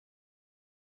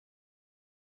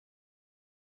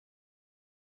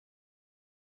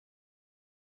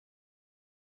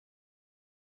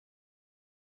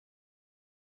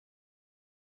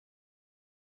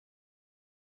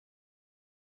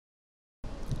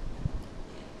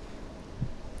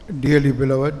Dearly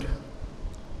beloved,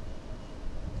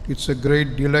 it's a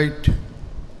great delight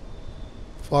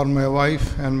for my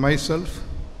wife and myself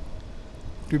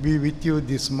to be with you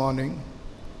this morning,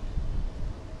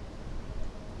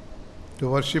 to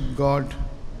worship God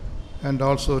and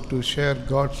also to share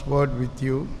God's word with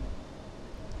you.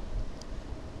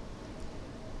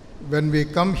 When we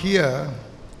come here,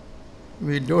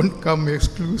 we don't come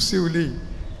exclusively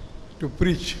to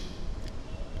preach.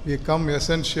 We come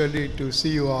essentially to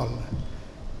see you all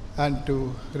and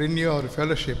to renew our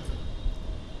fellowship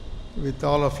with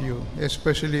all of you,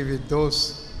 especially with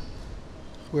those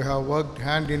who have worked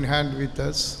hand in hand with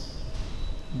us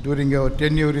during our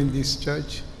tenure in this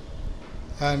church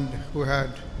and who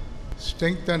had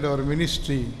strengthened our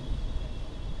ministry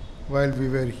while we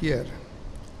were here.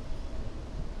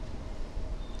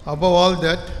 Above all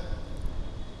that,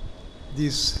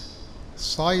 this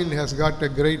soil has got a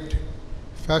great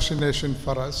fascination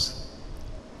for us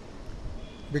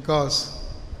because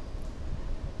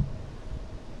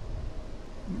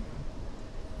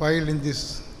while in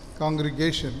this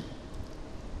congregation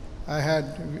I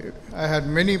had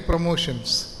many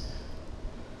promotions,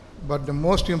 but the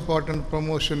most important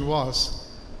promotion was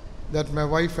that my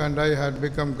wife and I had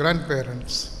become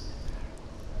grandparents,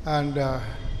 and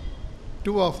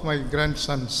two of my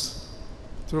grandsons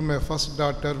through my first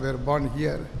daughter were born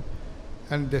here,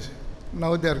 and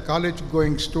now they are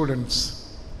college-going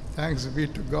students. Thanks be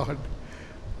to God.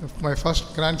 My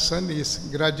first grandson is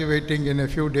graduating in a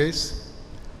few days,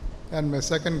 and my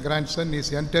second grandson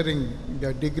is entering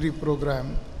the degree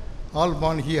program, all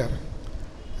born here.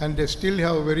 And they still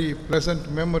have very pleasant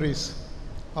memories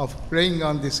of playing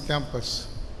on this campus.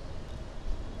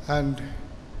 And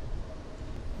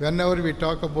whenever we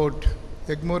talk about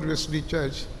Egmore Wesley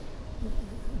Church,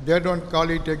 they don't call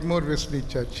it Egmore Wesley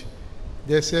Church.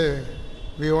 They say,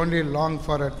 we only long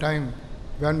for a time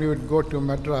when we would go to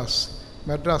Madras.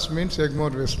 Madras means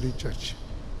Egmore Wesley Church.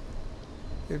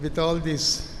 With all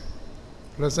these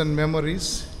pleasant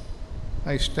memories,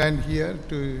 I stand here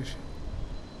to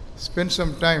spend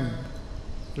some time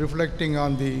reflecting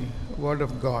on the Word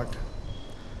of God.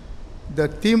 The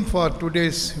theme for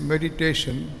today's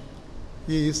meditation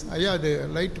is, the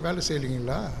light vela sailing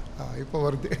illa,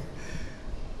 ipo varudhu.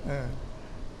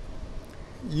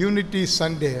 Unity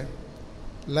Sunday,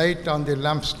 light on the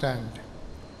lampstand.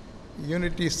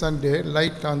 Unity Sunday,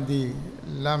 light on the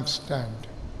lampstand.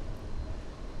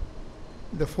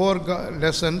 The four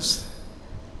lessons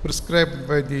prescribed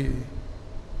by the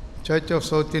Church of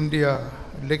South India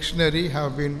lectionary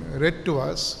have been read to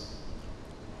us,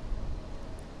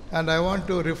 and I want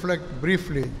to reflect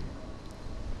briefly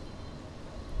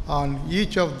on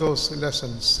each of those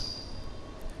lessons,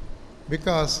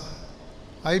 because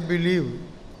I believe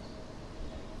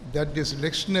that this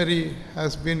lectionary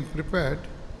has been prepared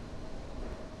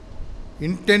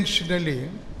intentionally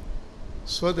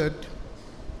so that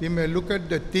we may look at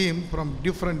the theme from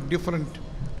different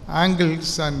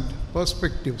angles and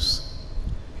perspectives.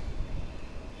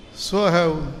 So I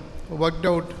have worked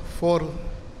out 4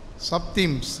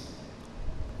 sub-themes.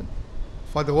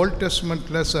 For the Old Testament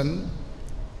lesson,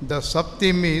 the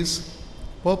sub-theme is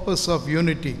purpose of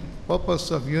unity.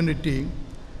 Purpose of unity,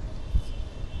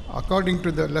 according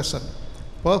to the lesson.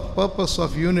 Purpose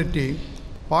of unity,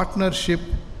 partnership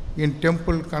in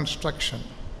temple construction.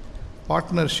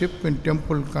 Partnership in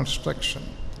temple construction.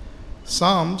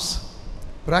 Psalms,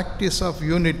 practice of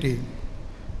unity.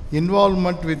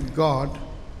 Involvement with God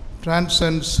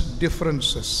transcends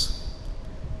differences.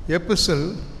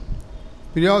 Epistle,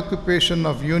 preoccupation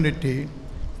of unity.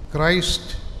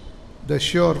 Christ, the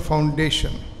sure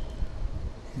foundation.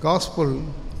 Gospel,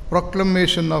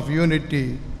 proclamation of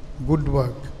unity, good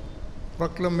work.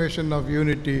 Proclamation of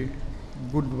unity,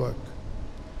 good work.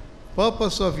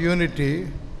 Purpose of unity,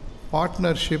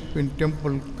 partnership in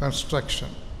temple construction.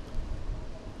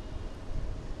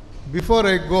 Before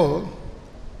I go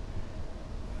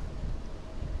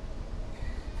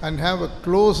and have a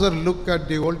closer look at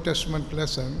the Old Testament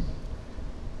lesson,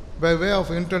 by way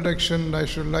of introduction, I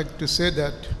should like to say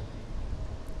that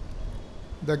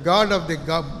the God of the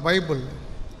Bible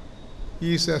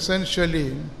is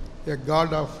essentially a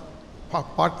God of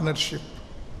partnership.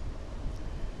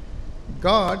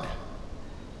 God,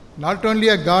 not only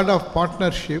a God of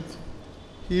partnership,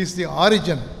 He is the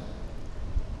origin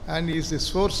and He is the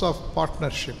source of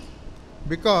partnership.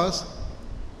 Because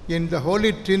in the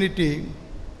Holy Trinity,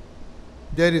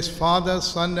 there is Father,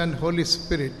 Son, and Holy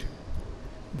Spirit.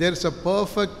 There is a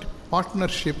perfect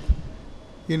partnership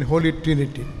in Holy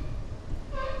Trinity.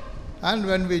 And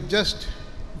when we just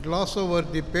gloss over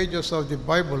the pages of the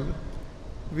Bible,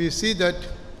 we see that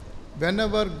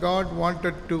whenever God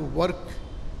wanted to work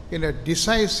in a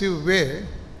decisive way,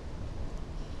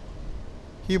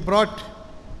 He brought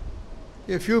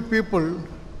a few people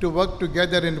to work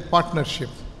together in partnership.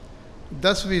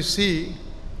 Thus we see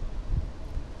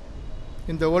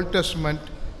in the Old Testament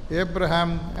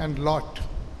Abraham and Lot.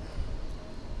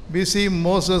 We see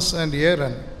Moses and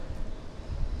Aaron.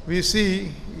 We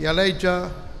see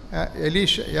Elijah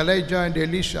and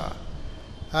Elisha.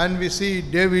 And we see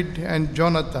David and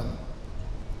Jonathan.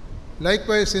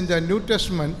 Likewise in the New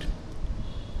Testament,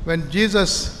 when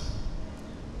Jesus,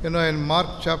 in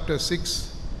Mark chapter 6,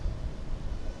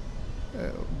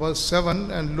 verse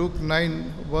 7 and Luke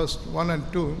 9, verse 1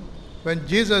 and 2, when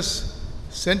Jesus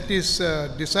sent his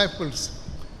disciples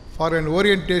for an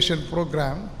orientation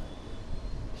program,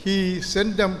 He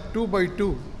sent them 2 by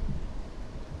 2.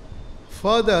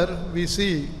 Further, we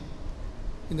see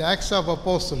in the Acts of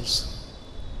Apostles,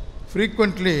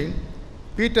 frequently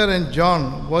Peter and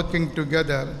John working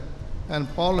together and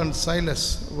Paul and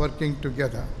Silas working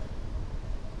together.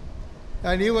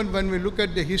 And even when we look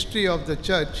at the history of the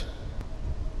church,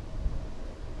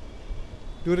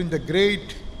 during the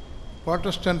great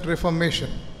Protestant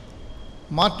Reformation,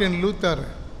 Martin Luther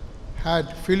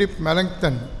had Philip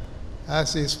Melanchthon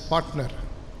as his partner,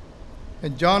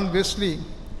 and John Wesley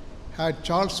had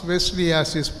Charles Wesley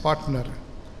as his partner,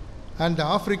 and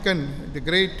the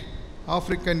great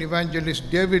African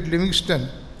evangelist David Livingstone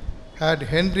had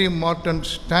Henry Morton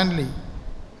Stanley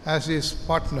as his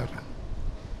partner.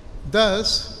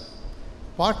 Thus,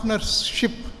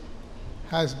 partnership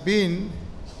has been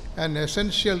an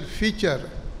essential feature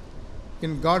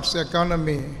in God's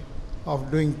economy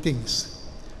of doing things.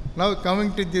 Now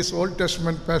coming to this Old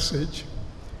Testament passage,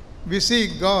 we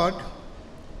see God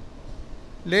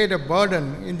laid a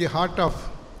burden in the heart of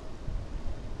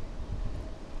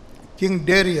King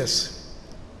Darius,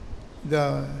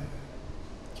 the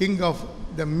king of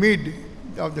the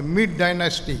Mede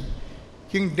dynasty,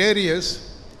 King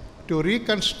Darius, to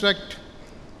reconstruct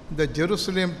the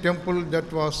Jerusalem temple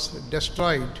that was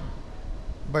destroyed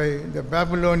by the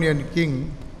Babylonian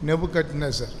king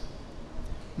Nebuchadnezzar.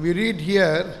 We read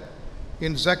here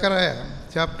in Zechariah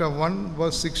chapter 1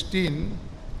 verse 16,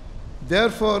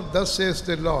 "Therefore thus says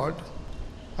the Lord,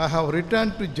 I have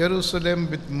returned to Jerusalem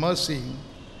with mercy.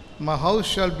 My house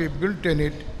shall be built in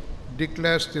it,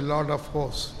 declares the Lord of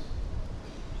hosts."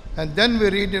 And then we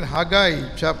read in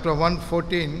Haggai chapter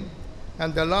 1:14,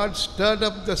 "And the Lord stirred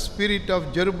up the spirit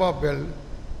of Zerubbabel,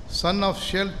 son of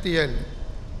Shealtiel,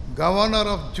 governor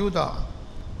of Judah,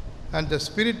 and the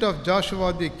spirit of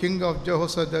Joshua the king of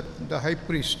Jehoshaphat the high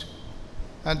priest,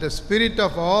 and the spirit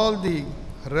of all the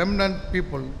remnant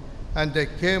people, and they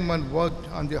came and worked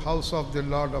on the house of the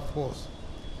Lord of hosts."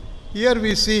 Here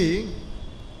we see,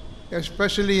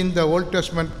 especially in the Old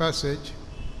Testament passage,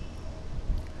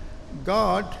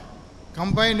 God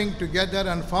combining together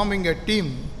and forming a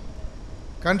team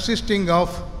consisting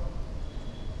of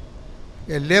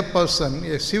a layperson,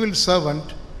 a civil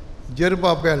servant,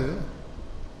 Zerubbabel,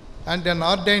 and an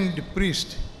ordained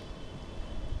priest,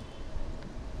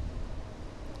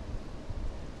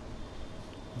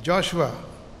 Joshua.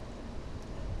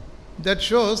 That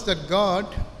shows that God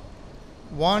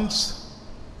wants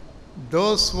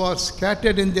those who are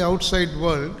scattered in the outside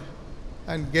world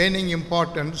and gaining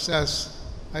importance as,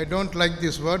 I don't like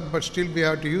this word, but still we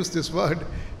have to use this word,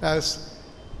 as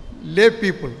lay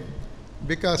people.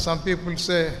 Because some people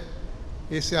say,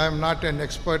 I am not an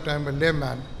expert, I am a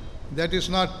layman. That is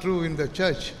not true in the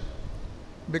church.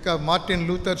 Because Martin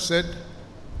Luther said,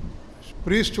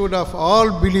 priesthood of all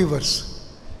believers.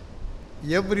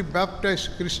 Every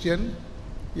baptized Christian,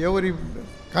 every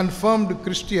confirmed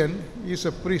Christian is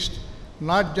a priest,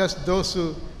 not just those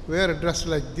who wear a dress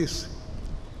like this.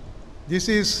 This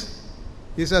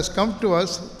has come to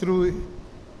us through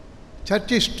church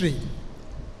history,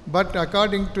 but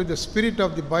according to the spirit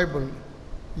of the Bible,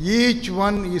 each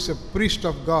one is a priest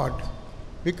of God,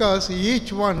 because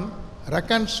each one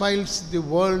reconciles the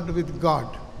world with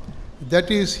God. That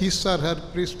is his or her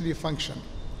priestly function.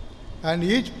 And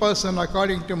each person,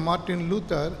 according to Martin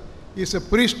Luther, is a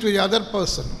priest to the other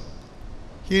person.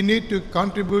 He needs to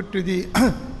contribute to the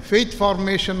faith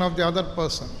formation of the other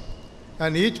person.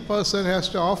 And each person has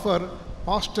to offer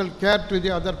pastoral care to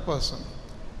the other person.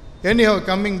 Anyhow,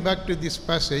 coming back to this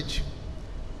passage,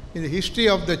 in the history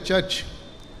of the church,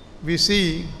 we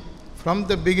see from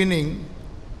the beginning,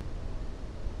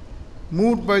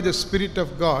 moved by the Spirit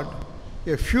of God,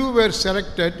 a few were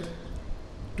selected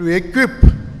to equip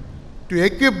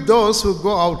those who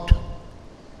go out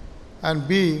and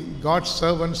be God's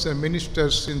servants and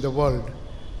ministers in the world.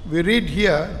 We read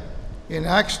here in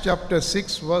Acts chapter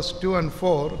 6, verse 2 and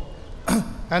 4,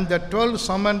 And the 12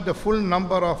 summoned the full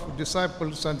number of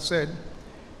disciples and said,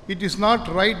 "It is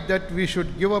not right that we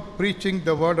should give up preaching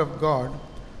the word of God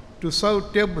to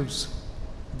serve tables.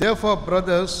 Therefore,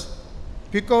 brothers,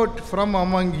 pick out from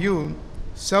among you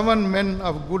 7 men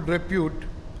of good repute,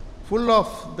 full of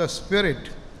the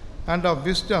Spirit and of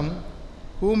wisdom,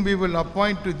 whom we will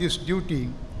appoint to this duty,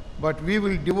 but we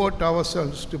will devote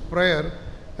ourselves to prayer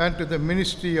and to the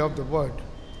ministry of the word."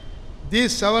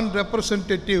 These 7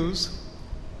 representatives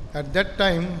at that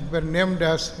time were named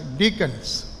as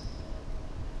deacons,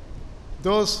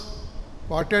 those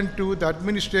who attend to the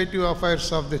administrative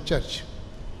affairs of the church,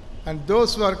 and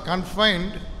those who are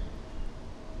confined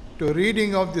to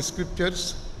reading of the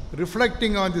scriptures,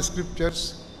 reflecting on the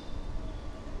scriptures,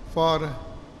 for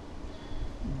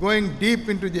going deep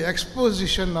into the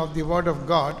exposition of the word of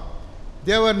God.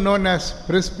 They were known as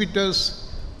presbyters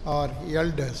or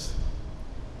elders.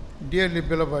 Dearly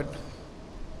beloved,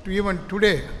 even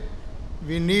today,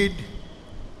 we need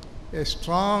a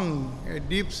strong, a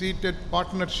deep-seated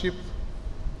partnership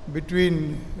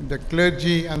between the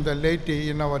clergy and the laity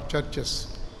in our churches.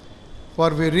 For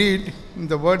we read in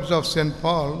the words of St.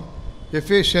 Paul,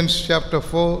 Ephesians chapter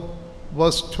 4,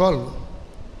 verse 12.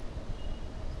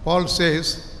 Paul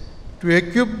says, "To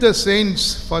equip the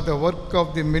saints for the work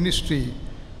of the ministry,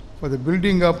 for the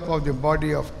building up of the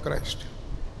body of Christ."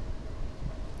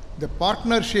 The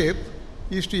partnership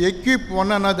is to equip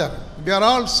one another. We are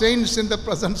all saints in the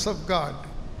presence of God.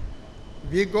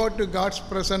 We go to God's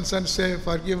presence and say,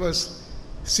 "Forgive us,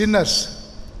 sinners."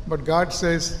 But God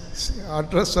says,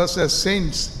 address us as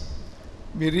saints.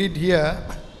 We read here,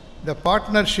 the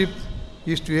partnership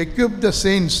is to equip the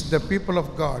saints, the people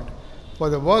of God, for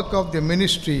the work of the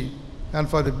ministry and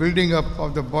for the building up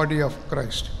of the body of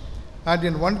Christ. And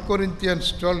in 1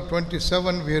 Corinthians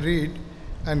 12:27 we read,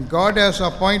 "And God has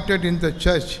appointed in the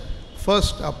church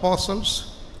first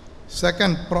apostles,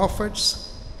 second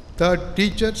prophets, third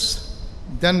teachers,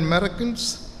 then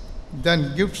miracles,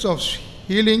 then gifts of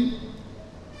healing,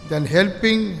 then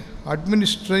helping,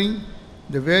 administering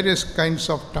the various kinds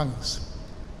of tongues."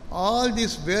 All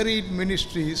these varied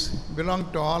ministries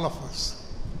belong to all of us.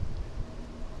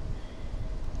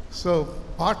 So,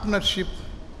 partnership,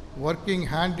 working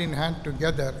hand in hand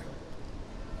together.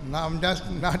 Now, I'm just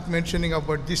not mentioning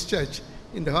about this church.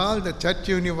 In all the church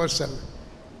universal,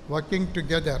 working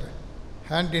together,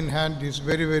 hand in hand, is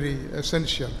very, very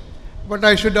essential. But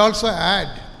I should also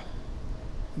add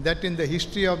that in the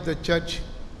history of the church,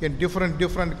 in different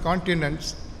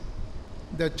continents,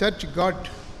 the church got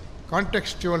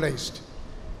contextualized,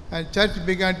 and church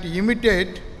began to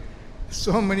imitate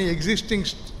so many existing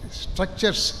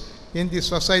structures in the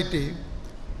society.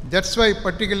 That's why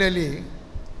particularly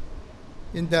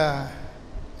in the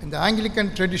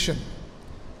Anglican tradition,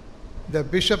 the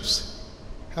bishops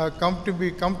have come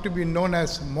to be known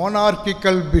as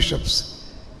monarchical bishops,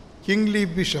 kingly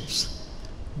bishops,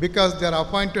 because they are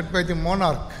appointed by the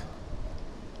monarch.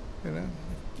 You know,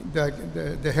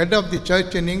 the head of the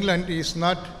church in England is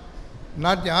not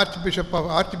the archbishop.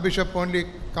 Archbishop only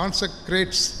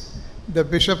consecrates the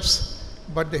bishops,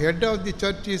 but the head of the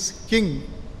church is king.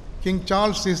 King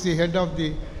Charles is the head of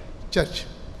the church.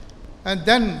 And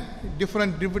then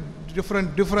different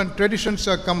traditions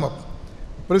have come up.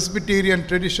 Presbyterian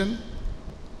tradition,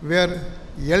 where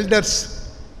elders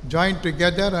join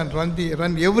together and run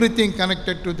everything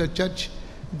connected to the church.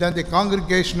 Then the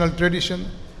congregational tradition,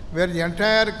 where the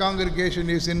entire congregation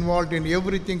is involved in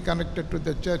everything connected to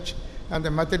the church, and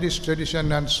the Methodist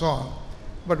tradition, and so on.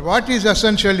 But what is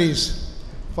essential is,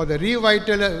 for the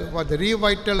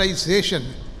revitalization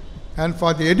and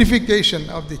for the edification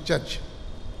of the church,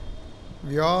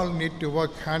 we all need to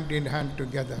work hand in hand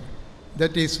together.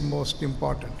 That is most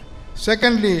important.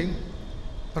 Secondly,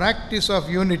 practice of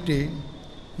unity,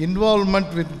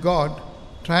 involvement with God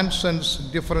transcends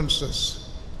differences.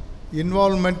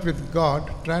 Involvement with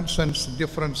God transcends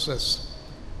differences.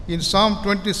 In Psalm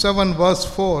 27 verse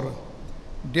 4,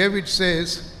 David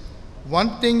says,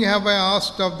 "One thing have I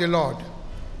asked of the Lord,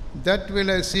 that will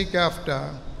I seek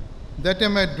after, that I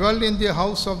may dwell in the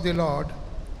house of the Lord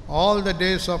all the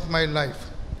days of my life,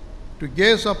 to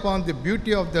gaze upon the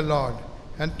beauty of the Lord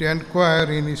and to inquire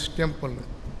in his temple."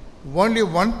 Only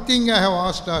one thing I have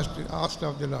asked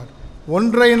of the Lord.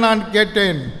 Ondrai naan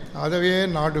ketten, adave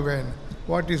naaduven.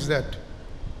 What is that?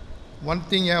 One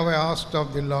thing have I asked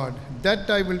of the Lord, that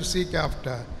I will seek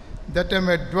after, that I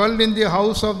may dwell in the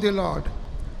house of the Lord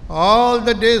all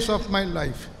the days of my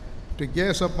life, to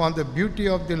gaze upon the beauty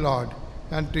of the Lord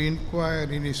and to inquire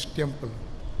in his temple.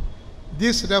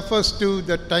 This refers to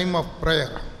the time of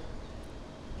prayer.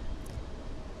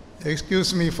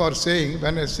 excuse me for saying,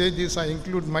 when I say this, I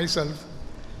include myself.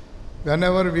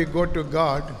 Whenever we go to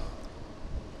God,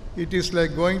 it is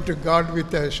like going to God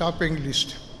with a shopping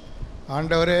list.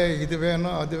 ஆண்டவரே இது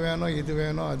வேணும் அது வேணும் இது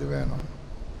வேணும் அது வேணும்.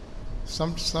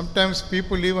 Sometimes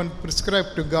people even prescribe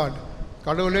to God.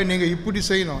 கடவுளே நீங்கள் இப்படி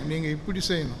செய்யணும் நீங்கள் இப்படி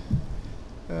செய்யணும்.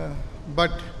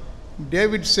 But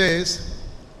David says,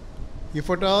 if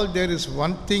at all there is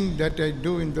one thing that I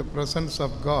do in the presence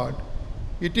of God,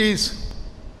 it is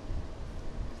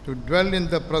to dwell in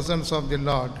the presence of the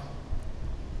Lord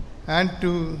and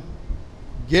to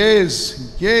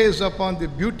gaze upon the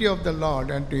beauty of the Lord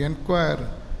and to inquire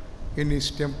in his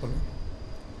temple.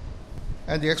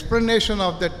 And the explanation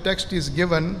of that text is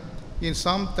given in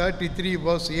Psalm 33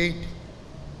 verse 8.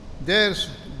 There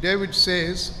David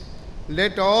says,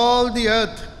 let all the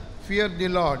earth fear the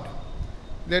Lord.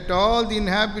 Let all the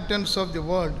inhabitants of the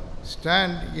world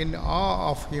stand in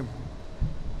awe of him.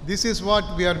 This is what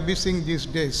we are missing these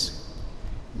days.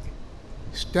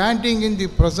 Standing in the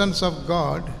presence of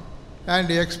God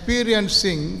and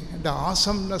experiencing the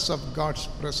awesomeness of God's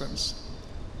presence.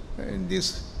 In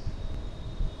this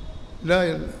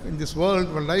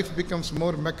world where life becomes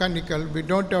more mechanical, we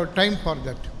don't have time for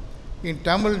that. In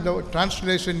Tamil, the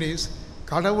translation is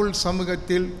கடவுள்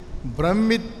சமூகத்தில்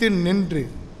பிரமித்து நின்று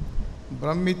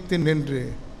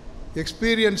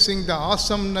experiencing the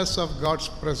awesomeness of God's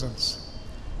presence,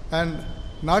 and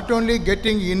not only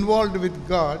getting involved with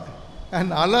God and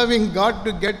allowing God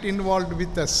to get involved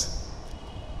with us,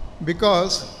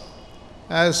 because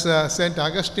as Saint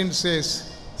Augustine,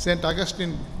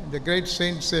 the great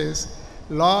saint, says,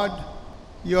 Lord,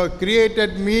 you have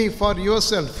created me for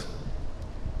yourself.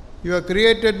 You have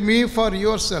created me for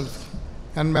yourself,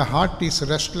 and my heart is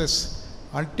restless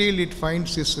until it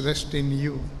finds its rest in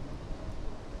you.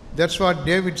 That's what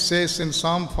David says in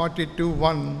Psalm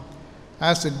 42:1.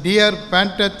 As a deer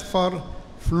panteth for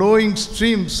flowing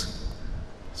streams,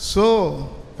 so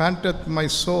panteth my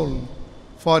soul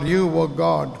for you, O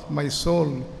God. My soul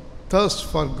thirsts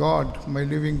for God, my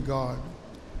living God.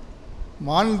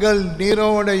 மான்கள்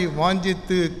நீரோடை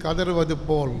வாஞ்சித்து கதறுவது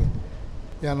போல்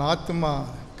என் ஆத்மா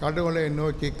கடவுளை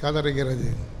நோக்கி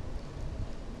கதறுகிறது.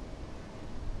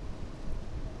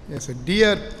 Yes, a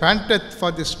deer panteth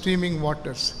for the streaming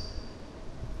waters.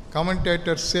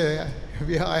 Commentators say,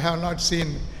 I have not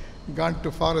gone to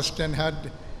forest and had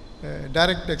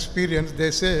direct experience.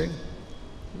 They say,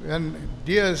 when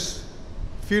deers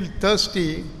feel thirsty,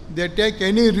 they take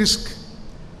any risk.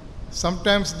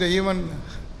 Sometimes they even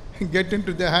get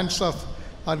into the hands of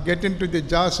or get into the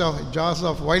jaws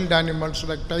of wild animals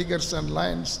like tigers and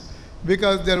lions,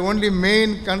 because their only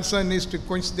main concern is to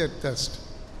quench their thirst.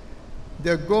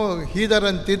 They go hither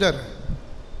and thither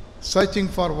searching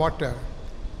for water.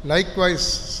 Likewise,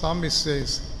 psalmist says,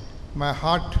 my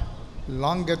heart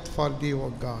longeth for thee, O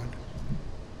God.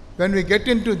 When we get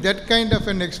into that kind of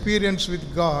an experience with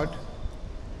God,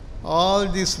 all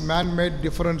these man-made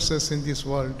differences in this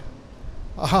world,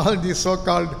 all the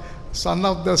so-called son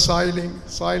of the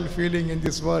soil feeling in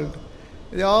this world,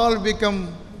 they all become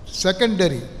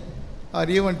secondary or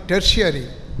even tertiary.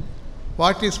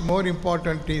 What is more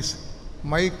important is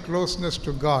my closeness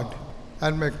to God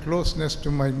and my closeness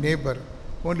to my neighbor.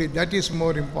 Only that is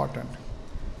more important.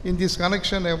 In this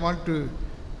connection, I want to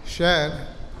share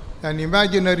an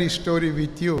imaginary story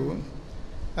with you,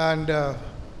 and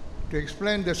to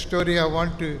explain the story, I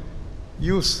want to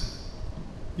use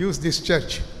this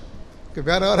church.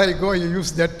 Wherever I go, you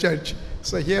use that church.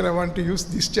 So here I want to use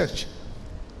this church.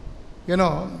 You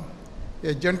know,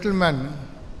 a gentleman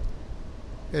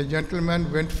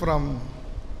went from,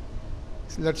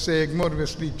 let's say, Egmore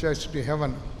Wesley Church to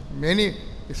heaven.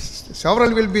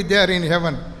 Several will be there in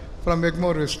heaven from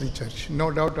Egmore Wesley Church,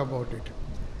 no doubt about it.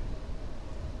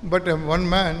 But one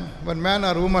man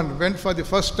or woman went for the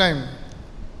first time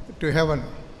to heaven.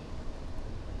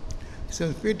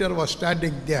 Since Peter was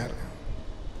standing there,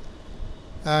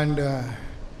 and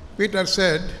Peter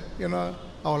said,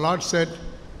 our Lord said,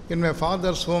 in my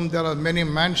Father's home there are many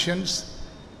mansions,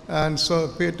 and so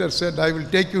Peter said, I will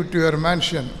take you to your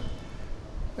mansion.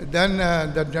 Then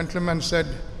that gentleman said,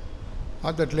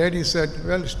 or that lady said,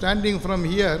 well, standing from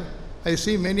here, I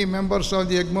see many members of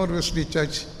the Egmore Wesley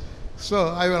Church, so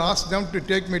I will ask them to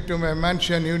take me to my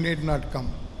mansion, you need not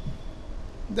come.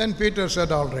 Then Peter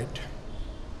said, all right.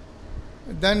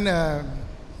 Then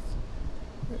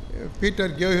Peter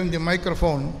gave him the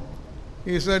microphone.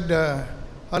 He said,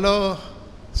 hello,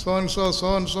 so-and-so,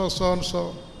 so-and-so,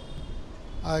 so-and-so.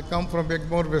 I come from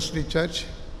Egmore Wesley Church.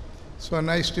 So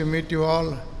nice to meet you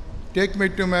all. Take me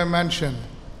to my mansion.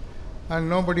 And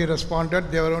nobody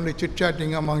responded. They were only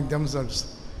chit-chatting among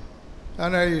themselves.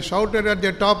 And I shouted at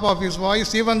the top of his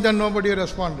voice. Even then nobody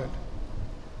responded.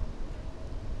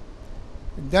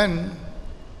 Then,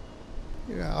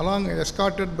 along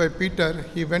escorted by Peter,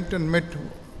 he went and met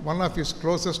one of his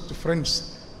closest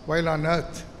friends while on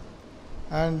earth.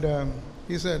 And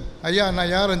he said, Ayya, na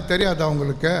yaran theriyada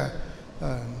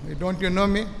ungalukku? Don't you know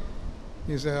me?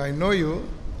 He said, I know you,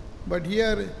 but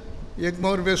here,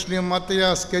 Egmore, Wesleyan,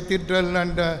 Matthias, Cathedral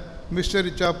and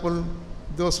Mystery Chapel,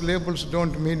 those labels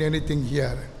don't mean anything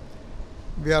here.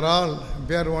 We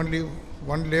bear only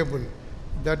one label,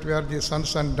 that we are the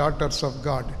sons and daughters of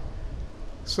God.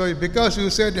 So because you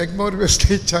said Egmore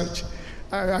Wesleyan Church,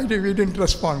 we didn't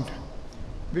respond,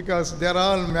 because they're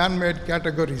all man-made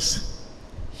categories.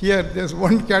 Here, there's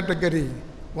one category,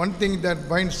 one thing that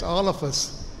binds all of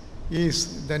us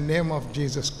is the name of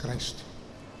Jesus Christ.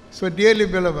 So dearly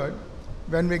beloved,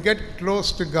 when we get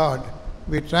close to God,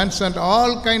 we transcend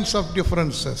all kinds of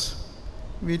differences.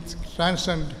 We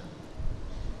transcend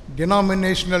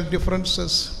denominational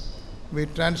differences, we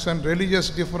transcend religious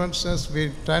differences,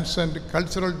 we transcend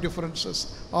cultural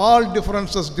differences. All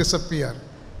differences disappear.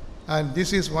 And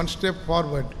this is one step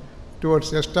forward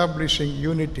towards establishing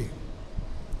unity.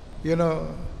 You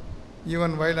know,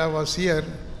 even while I was here,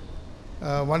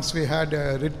 once we had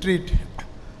a retreat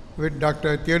with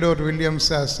Dr. Theodore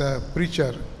Williams as a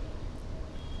preacher.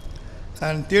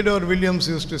 And Theodore Williams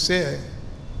used to say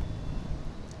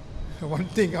one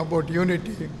thing about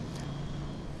unity: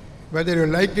 whether you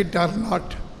like it or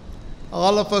not,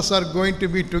 all of us are going to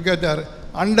be together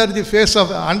under the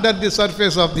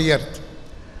surface of the earth.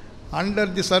 Under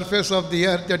the surface of the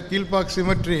earth at Kilpauk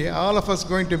Cemetery, all of us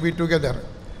going to be together.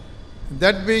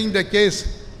 That being the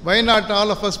case, why not all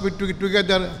of us be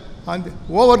together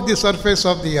over the surface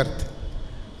of the earth?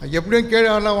 எப்படியும் கீழே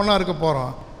எல்லாம் ஒன்றா இருக்க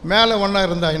போகிறோம், மேலே ஒன்றா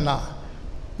இருந்தால் என்ன?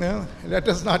 Let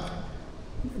us not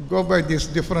go by these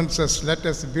differences. Let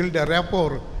us build a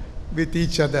rapport with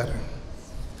each other.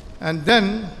 And then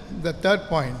the third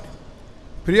point,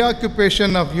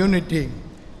 preoccupation of unity,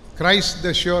 Christ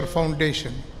the sure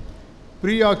foundation.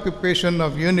 Preoccupation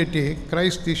of unity,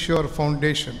 Christ the sure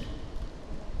foundation.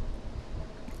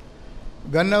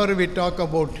 Whenever we talk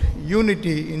about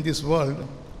unity in this world,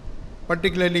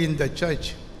 particularly in the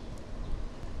church,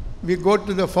 we go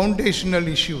to the foundational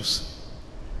issues.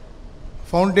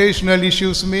 Foundational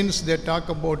issues means they talk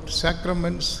about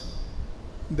sacraments,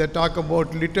 they talk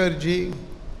about liturgy,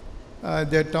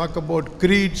 they talk about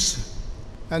creeds,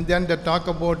 and then they talk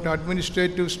about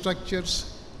administrative structures,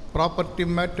 property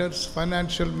matters,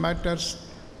 financial matters,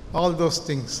 all those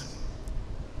things.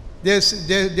 They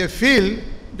feel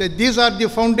that these are the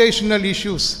foundational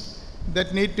issues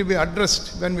that need to be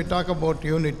addressed when we talk about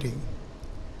unity.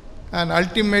 And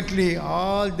ultimately,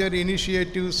 all their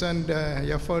initiatives and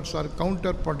efforts are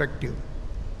counterproductive.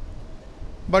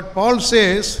 But Paul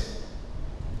says,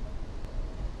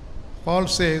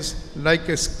 like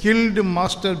a skilled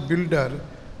master builder,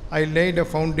 I laid a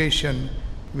foundation,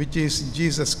 which is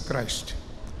Jesus Christ.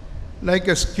 Like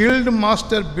a skilled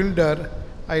master builder,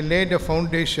 I laid a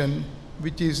foundation,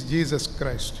 which is Jesus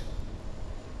Christ.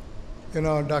 You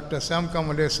know, Dr. Sam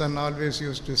Kamalesan always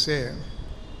used to say,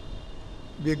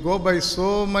 we go by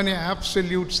so many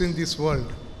absolutes in this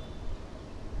world.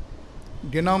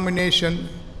 Denomination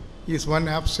is one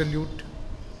absolute.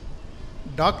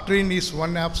 Doctrine is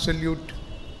one absolute.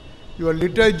 Your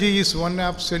liturgy is one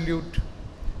absolute.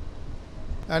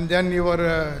 And then your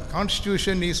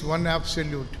constitution is one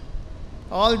absolute.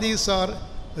 All these are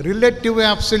relative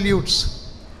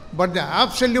absolutes. But the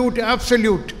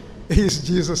absolute is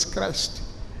Jesus Christ.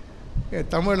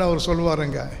 Tamil அவர்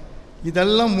சொல்லுவாருங்க,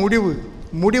 இதெல்லாம்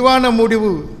முடிவான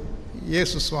முடிவு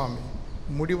இயேசு சுவாமி,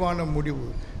 முடிவான முடிவு.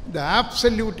 The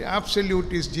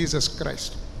absolute is Jesus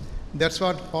Christ. That's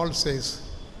what Paul says.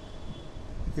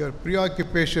 Your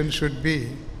preoccupation should be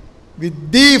with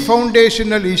the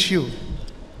foundational issue,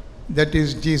 that is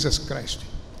Jesus Christ.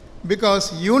 Because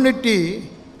unity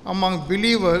among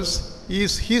believers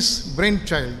is his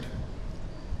brainchild.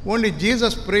 Only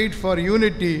Jesus prayed for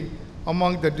unity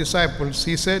among the disciples.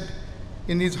 He said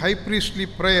in his high priestly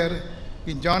prayer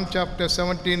in John chapter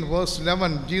 17 verse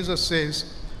 11, Jesus says,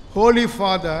 Holy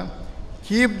Father,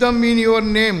 keep them in your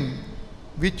name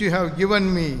which you have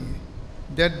given me,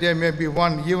 that they may be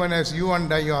one, even as you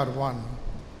and I are one.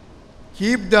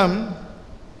 Keep them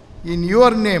in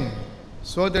your name,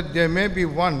 so that they may be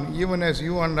one, even as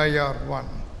you and I are one.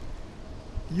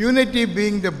 Unity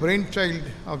being the brainchild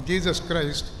of Jesus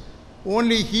Christ,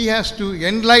 only he has to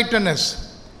enlighten us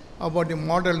about the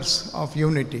models of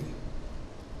unity.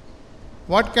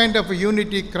 What kind of a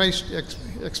unity Christ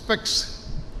expects?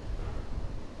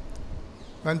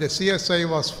 When the CSI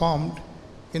was formed,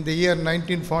 in the year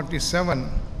 1947,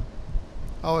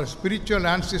 our spiritual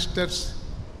ancestors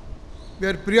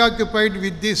were preoccupied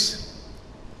with this.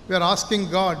 We are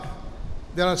asking God,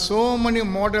 there are so many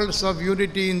models of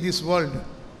unity in this world.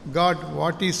 God,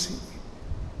 what is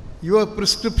your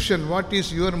prescription? What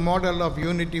is your model of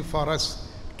unity for us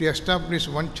to establish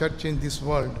one church in this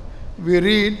world? We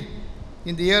read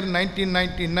in the year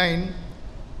 1999,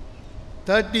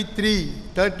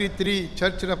 33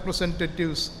 church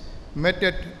representatives met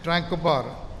at Tranquebar.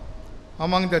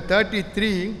 Among the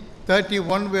 33,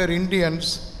 31 were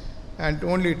Indians and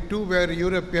only 2 were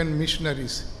European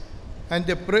missionaries. And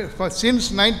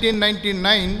since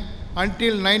 1999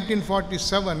 until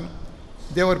 1947,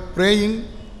 they were praying,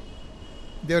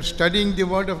 they were studying the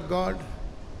Word of God,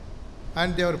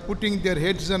 and they were putting their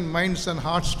heads and minds and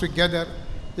hearts together,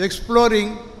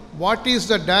 exploring what is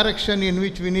the direction in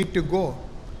which we need to go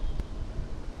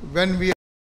when we are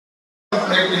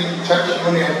contemplating church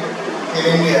union in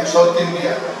India, South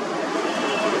India.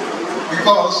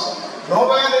 Because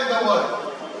nowhere in the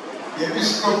world,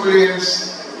 Episcopalians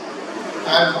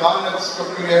and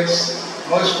non-Episcopalians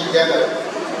merge together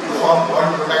to form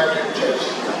one united church.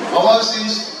 Ours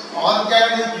is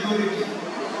organic unity.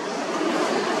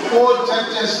 4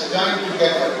 churches joined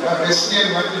together, Wesleyan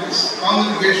Methodists,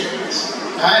 Congregationalists,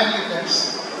 Anglicans,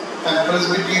 and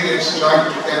Presbyterians joined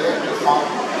together to form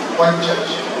one church.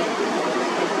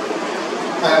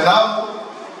 And now,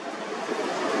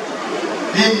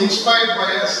 being inspired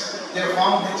by us, they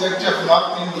formed the Church of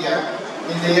North India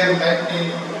in the year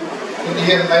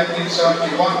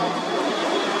 1971.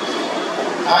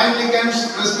 Anglicans,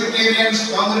 Presbyterians,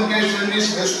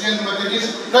 Congregationalists, Wesleyan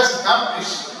Methodists, plus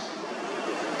Baptists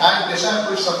and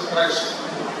disciples of Christ,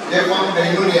 they formed a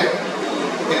union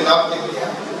in North India.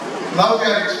 Now we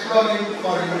are exploring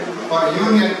for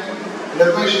union,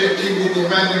 negotiating with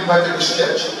Emmanuel Methodist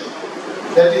Church,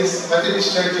 that is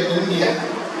Methodist Church in India,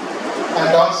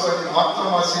 and also the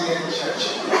Marthoma Syrian Church.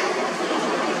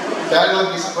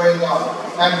 Dialogue is going on,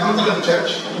 and Lutheran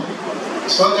Church,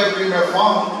 so that we may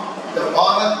form the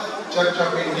Bharat Church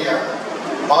of India.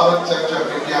 Bharat Church of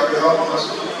India, we all must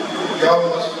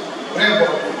pray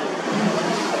about it.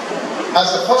 As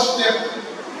a first step,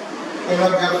 we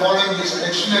are following this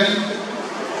lectionary.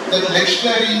 That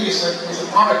lectionary is a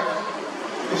product,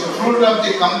 is a fruit of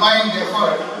the combined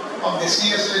effort of the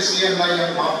CSI, CNI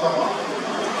and Marthoma.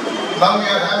 Now we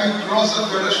are having closer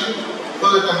fellowship so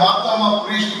that the Marthoma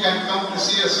priest can come to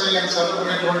CSI and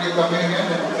celebrate Holy Communion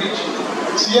and preach.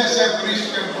 CSI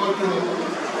priest can go to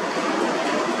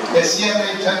a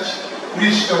CNI church,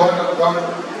 preach the Word of God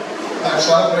and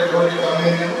celebrate Holy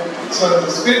Communion. So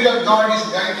the Spirit of God is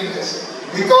guiding us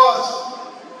because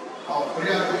our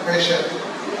preoccupation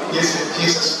is with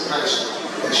Jesus Christ,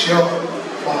 the sure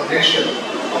foundation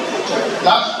of the church.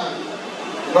 Lastly,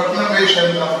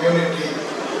 proclamation of unity,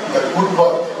 the good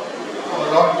work our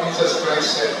Lord Jesus Christ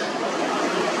said.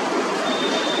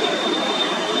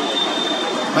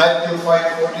 Matthew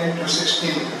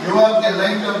 5:14-16. You are the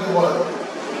light of the world.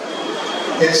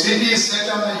 A city set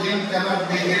on a hill cannot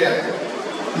be hidden.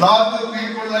 Nor do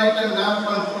people light a lamp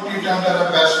and put it under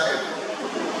a basket,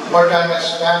 but on a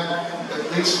stand that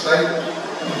gives light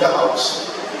in the house.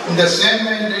 In the same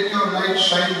way, let your light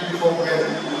shine before men,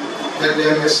 that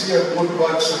they may see your good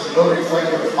works and glorify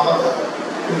your Father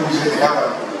who is in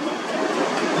heaven.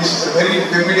 This is a very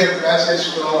familiar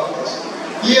passage to all of us.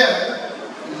 Here,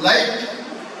 light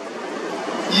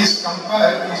is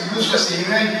used as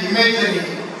imagery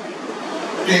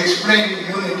to explain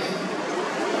unity.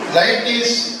 Light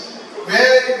is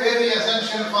very, very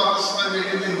essential for us when we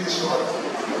live in this world.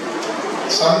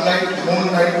 Sunlight,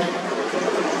 moonlight,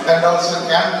 and also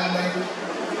candlelight.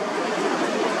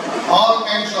 All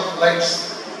kinds of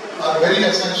lights are very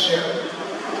essential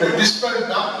to dispel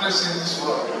darkness in this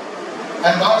world.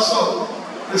 And also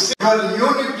to see your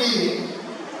unity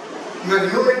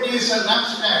is a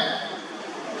lampstand.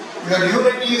 Your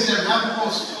unity is a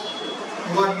lamppost.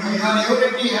 Your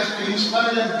unity has to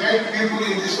inspire and guide people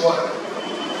in this world.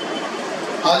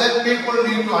 Other people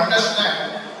need to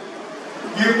understand.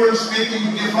 People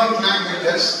speaking different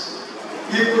languages,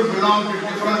 people belong to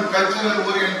different cultural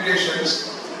orientations,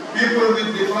 people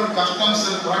with different customs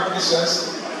and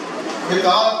practices, with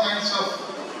all kinds of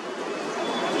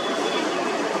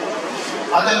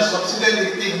other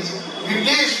subsidiary things. It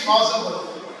is possible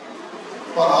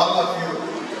for all of you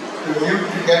to live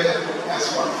together as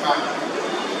one family.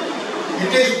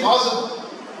 It is possible.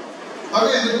 How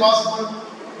is it possible?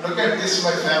 Look at this,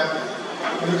 my family.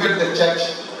 Look at the church.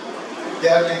 They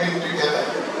are living together.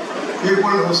 People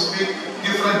who speak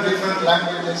different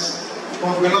languages, who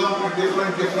belong to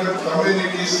different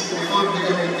communities before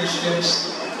becoming Christians,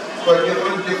 for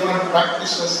different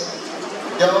practices.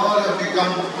 They all have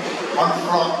become one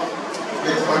flock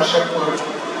with one shepherd,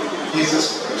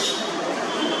 Jesus Christ.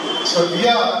 So we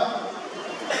are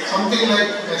something like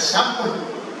a sample,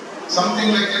 something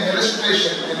like an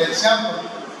illustration, an example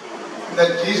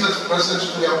that Jesus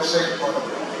presents to the outside world.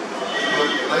 You are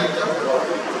the light of the world.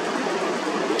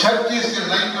 Church is the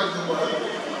light of the world.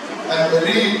 And we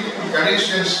read in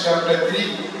Galatians chapter 3,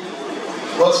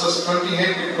 verses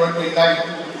 28 to 29.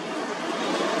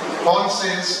 Paul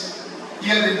says,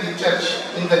 here in the church,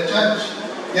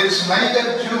 there is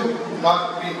neither Jew nor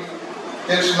Greek.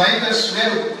 There is neither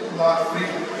slave nor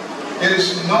free. There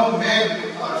is no male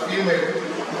or female.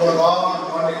 You are all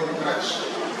one in Christ.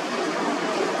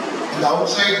 In the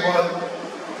outside world,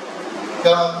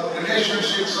 the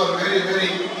relationships are very,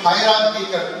 very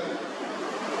hierarchical,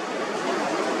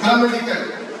 pyramidal.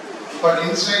 But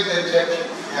inside the church,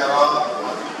 we are all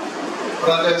one.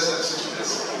 Brothers and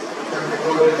sisters, when we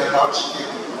go to the Lord's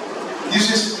table. This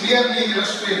is clearly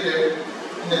illustrated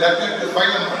in the letter to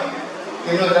Philemon.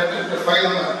 In the letter to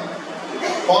Philemon,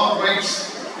 Paul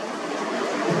writes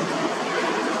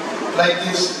like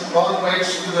this. Paul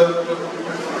writes to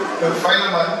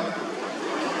Philemon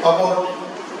about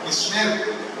his slave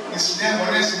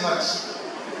Onesimus.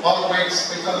 Paul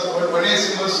writes because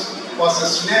Onesimus was a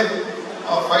slave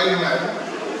of Philemon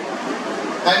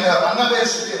and a runaway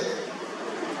slave.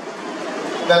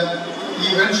 Then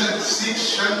he went and seeks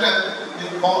shelter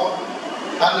with Paul.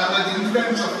 And under the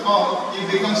influence of Paul, he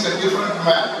becomes a different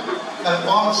man. And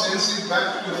Paul sends him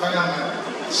back to Philemon,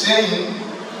 saying,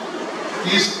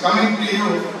 he is coming to you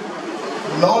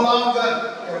no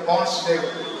longer a bond slave,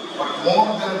 but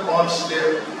more than a bond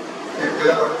slave, a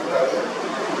beloved brother.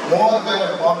 More than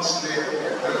a bond slave,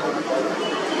 a beloved brother.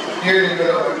 Dearly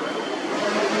beloved,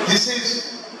 this is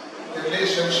the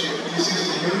relationship, this is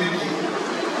the unity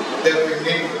that we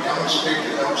need to demonstrate to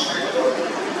the outside world.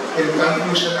 In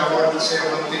conclusion, I want to say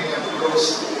one thing and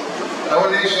close.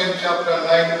 Revelation chapter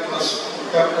 7,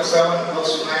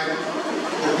 verse 9.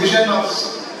 The vision of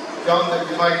John the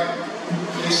Divine.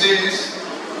 He says,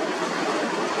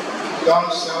 John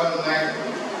 7:9.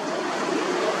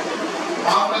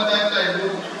 After that I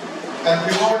looked, and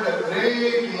behold, a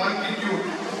great multitude,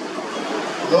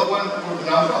 no one could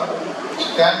number,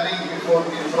 standing before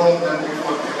the throne and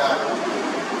before the Lamb.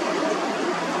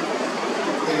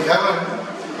 In heaven,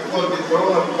 before the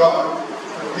throne of God,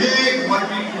 a big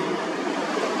multitude,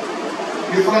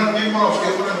 different people of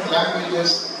different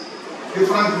languages,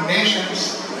 different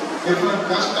nations, different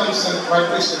customs and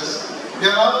practices, they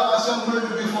are all assembled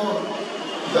before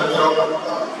the throne of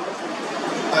God.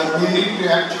 And we need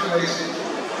to actualize it.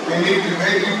 We need to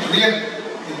make it real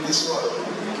in this world.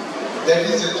 That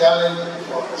is a challenge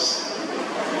for us.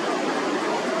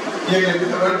 Dear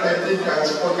beloved, I think I have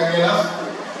spoken enough.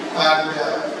 And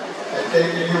I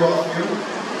take leave of you.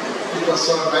 It was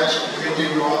so nice to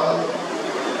meet you all.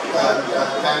 And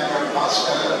thank your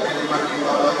pastor, very much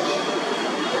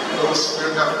a close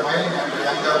friend of mine and a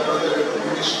younger brother in the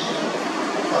ministry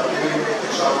for giving me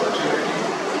this opportunity.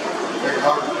 May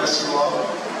God bless you all.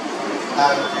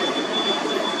 And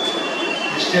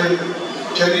we still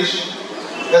cherish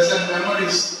pleasant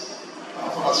memories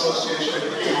of our association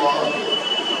with you all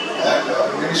and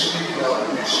our ministry in our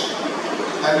ministry.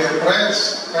 And your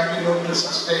prayers continue to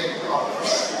sustain all of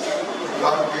us.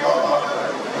 God be all